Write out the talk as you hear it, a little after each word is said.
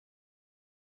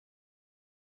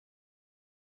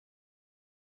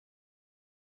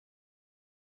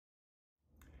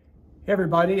Hey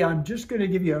everybody, I'm just going to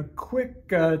give you a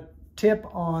quick tip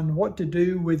on what to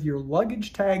do with your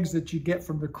luggage tags that you get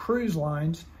from the cruise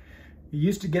lines. You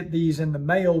used to get these in the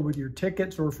mail with your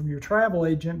tickets or from your travel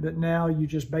agent, but now you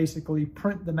just basically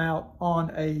print them out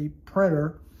on a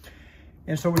printer.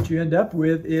 And so what you end up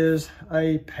with is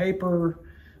a paper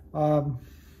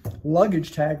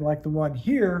luggage tag like the one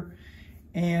here,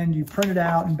 and you print it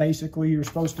out and basically you're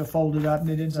supposed to fold it up and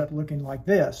it ends up looking like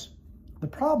this. The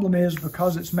problem is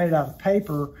because it's made out of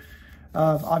paper,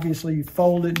 obviously you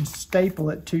fold it and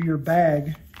staple it to your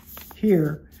bag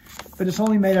here, but it's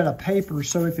only made out of paper.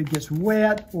 So if it gets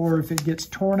wet or if it gets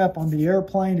torn up on the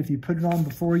airplane, if you put it on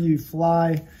before you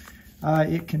fly,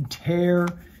 it can tear.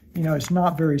 You know, it's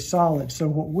not very solid. So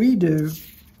what we do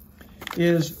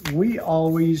is we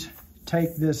always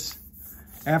take this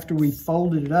after we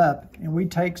folded it up and we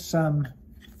take some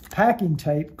packing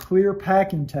tape, clear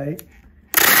packing tape.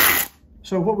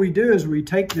 So what we do is we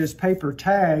take this paper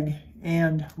tag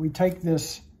and we take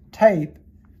this tape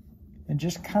and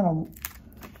just kind of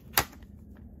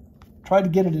try to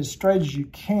get it as straight as you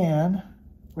can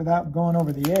without going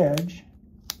over the edge.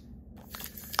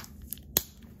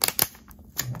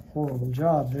 Horrible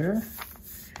job there.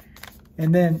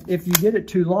 And then if you get it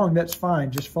too long, that's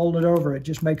fine. Just fold it over. It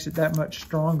just makes it that much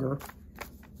stronger.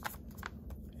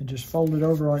 And just fold it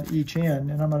over on each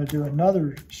end. And I'm going to do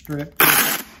another strip.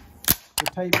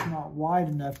 The tape's not wide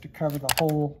enough to cover the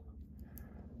whole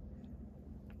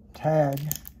tag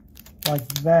like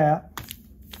that.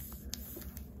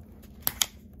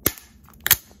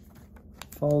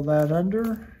 Fold that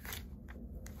under.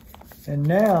 And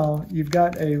now you've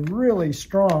got a really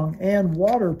strong and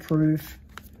waterproof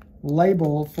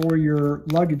label for your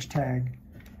luggage tag.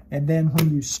 And then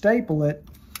when you staple it,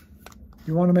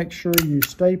 you want to make sure you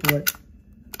staple it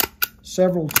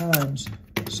several times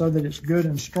so that it's good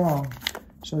and strong,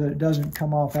 so that it doesn't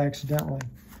come off accidentally.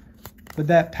 But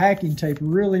that packing tape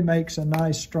really makes a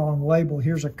nice strong label.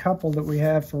 Here's a couple that we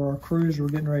have for our cruise we're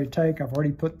getting ready to take. I've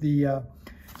already put the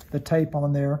tape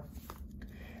on there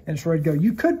and it's ready to go.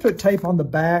 You could put tape on the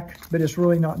back, but it's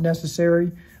really not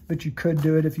necessary, but you could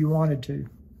do it if you wanted to.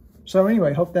 So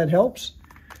anyway, hope that helps.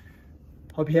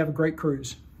 Hope you have a great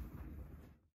cruise.